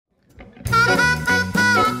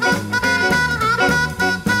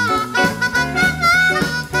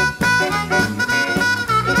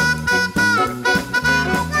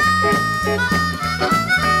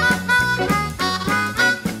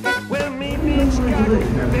Now,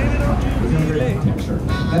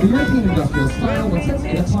 the European industrial style, what sets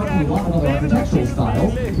it apart from a lot of other architectural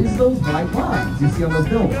styles, is those bright lines you see on those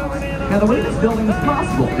buildings. Now, the way this building is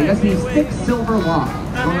possible, because these thick silver lines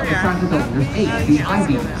going up the side of the building, there's 8, these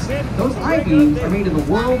I-beams. Those I-beams are made of the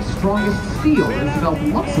world's strongest steel that is developed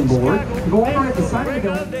in Luxembourg to go all the way up the side of the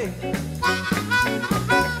building.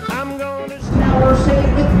 Tower, say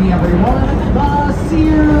it with me, everyone. The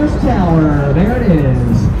Sears Tower. There it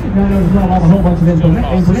is. Now, I know there's not a whole bunch of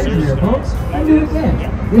information here, folks. I'll do it again.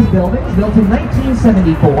 This building was built in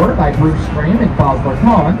 1974 by Bruce Graham and Fosler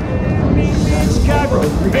Kahn. Chicago,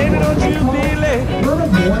 baby, don't you be late.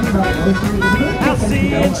 I'll see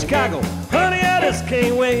you in Chicago. Honey, I just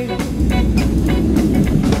can't wait.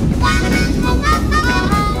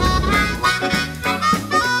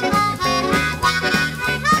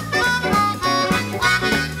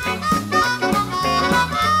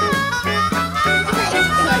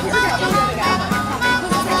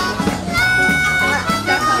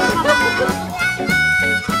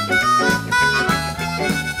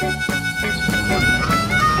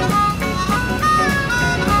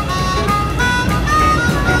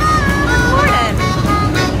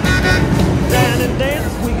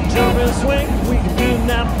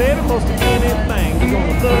 Baby, most of anything. We're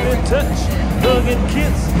gonna love and touch, hug and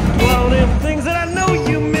kiss, do all them things that I know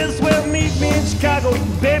you miss. Well, meet me in Chicago,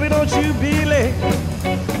 baby, don't you be late.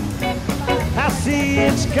 I'll see you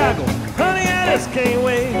in Chicago, honey, I just can't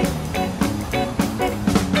wait.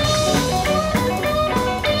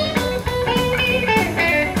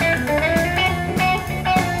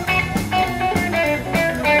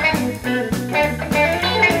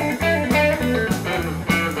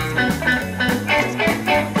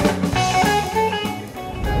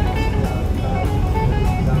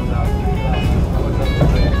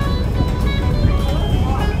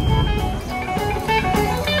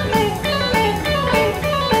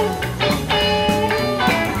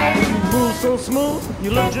 So smooth, you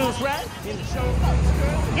look just right in the show.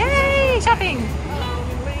 Yay, shopping!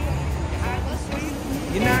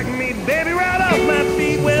 You knock me, baby, right off my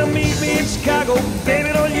feet. Well, meet me in Chicago,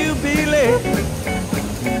 baby, don't you be late.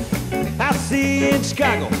 I'll see you in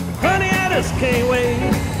Chicago, honey, I just can't wait.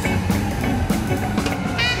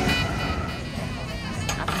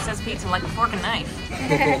 Nothing says pizza like a fork and knife.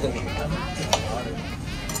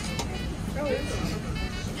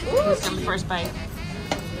 Who's done the first bite?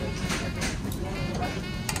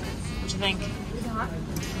 What you think?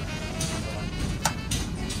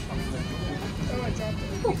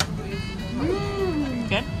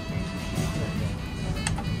 Good?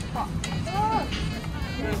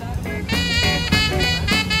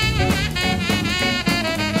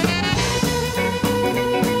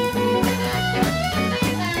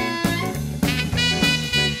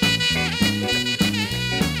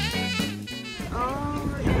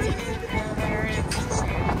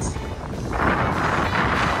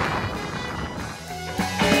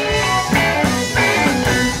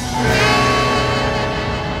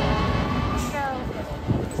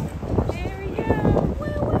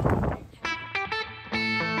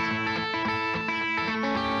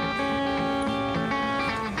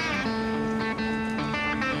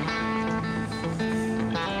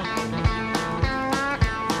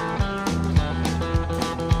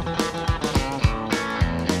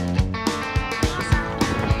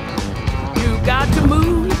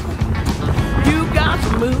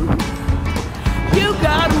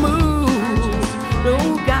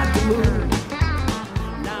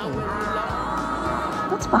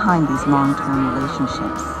 What's behind these long-term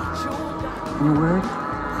relationships? In a word,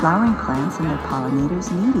 flowering plants and their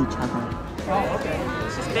pollinators need each other. Oh, okay.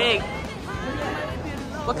 This is big.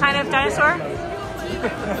 What kind of dinosaur?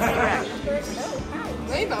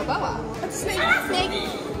 Rainbow boa. That's a snake. Snake.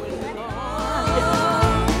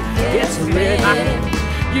 It's ready.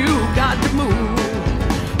 You got to move.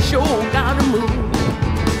 Sure got to move.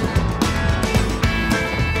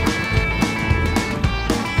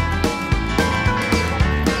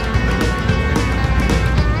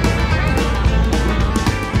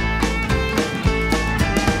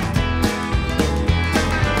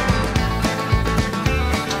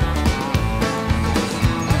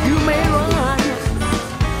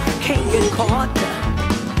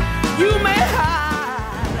 You may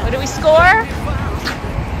hide. What do we score?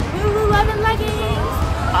 Lululemon leggings.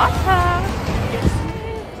 Awesome.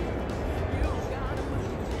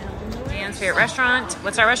 Ian's favorite restaurant.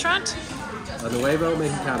 What's our restaurant? Nuevo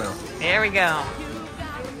Mexicano. There we go.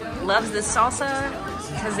 Loves this salsa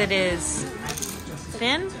because it is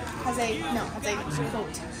thin. Has a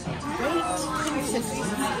coat. Great consistency.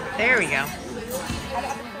 There we go.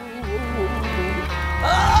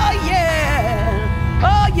 Oh yeah.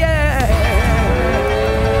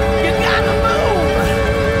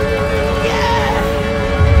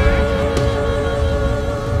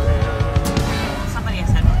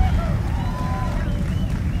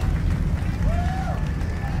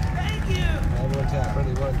 tap. Ready?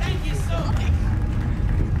 1, 2, 3.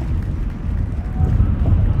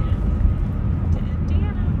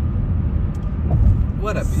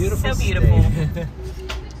 What a beautiful So beautiful. state.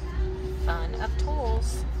 Fun of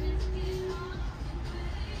tolls.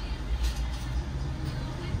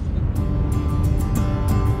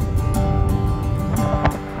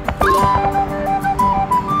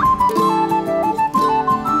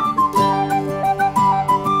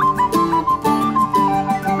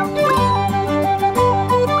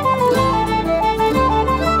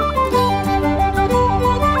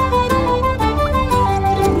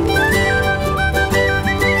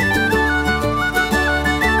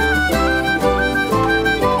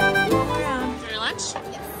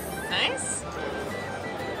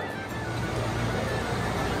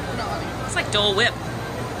 It's like Dole Whip.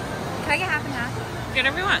 Can I get half and half? Get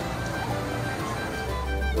whatever you want.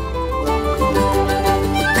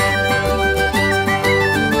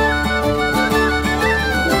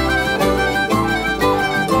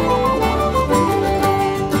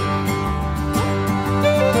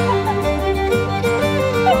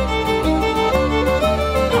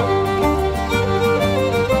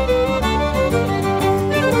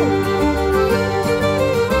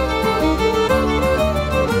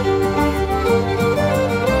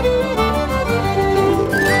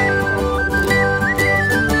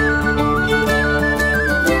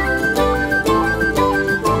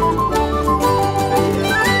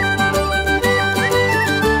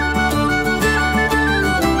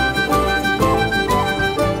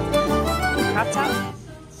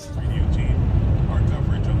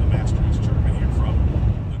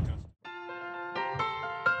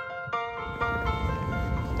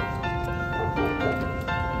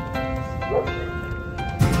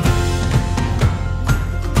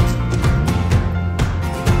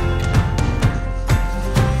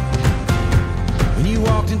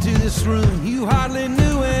 Into this room, you hardly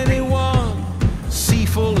knew anyone. Sea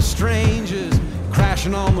full of strangers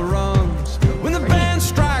crashing on the rungs. When the band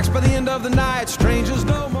strikes by the end of the night, strangers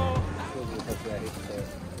no more.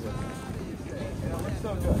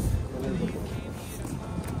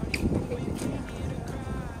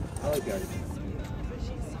 I like that.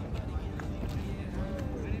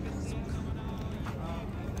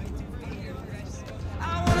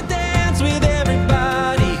 I wanna dance with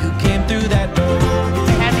everybody who came through that door.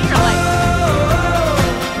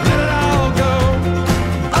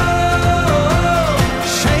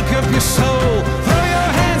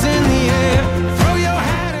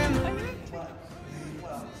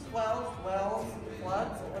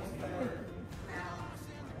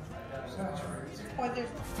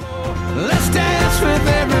 Let's dance with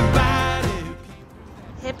everybody.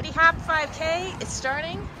 Hippity Hop 5K is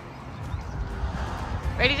starting.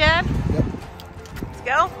 Ready, Dad? Yep. Let's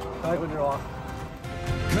go. I like when you're off.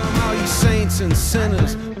 Come all you saints and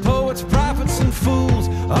sinners, poets, prophets and fools,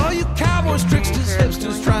 all you cowboys, tricksters,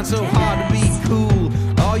 hipsters trying so hard to be cool,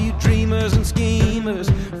 all you dreamers and schemers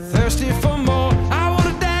thirsty for more. I want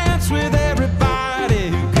to dance with everybody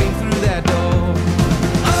who came through that door.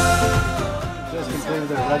 Just completed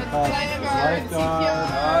their red pop lifeguard,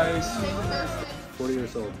 ice. 40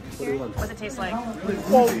 years old. 41. What's it taste like?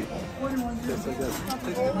 Tastes like this.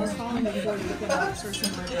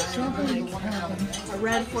 A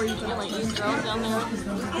red 45. Like these girls down there.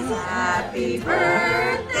 Happy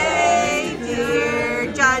birthday,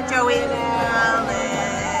 dear John, Joey, and Alex.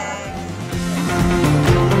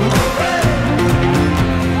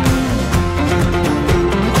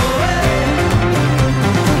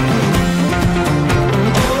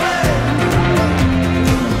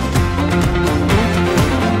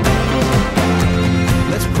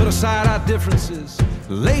 Aside our differences,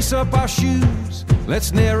 lace up our shoes.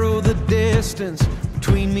 Let's narrow the distance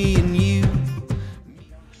between me and you.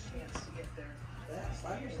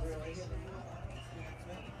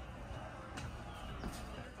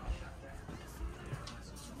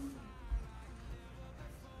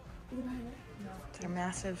 It's our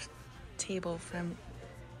massive table from.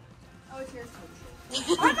 Oh, it's yours. What is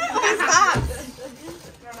that?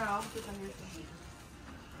 No, it's on yours.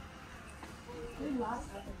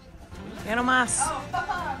 Ano mas? Oh,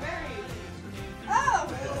 Mary. Oh!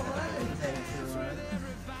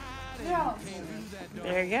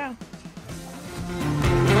 There you go.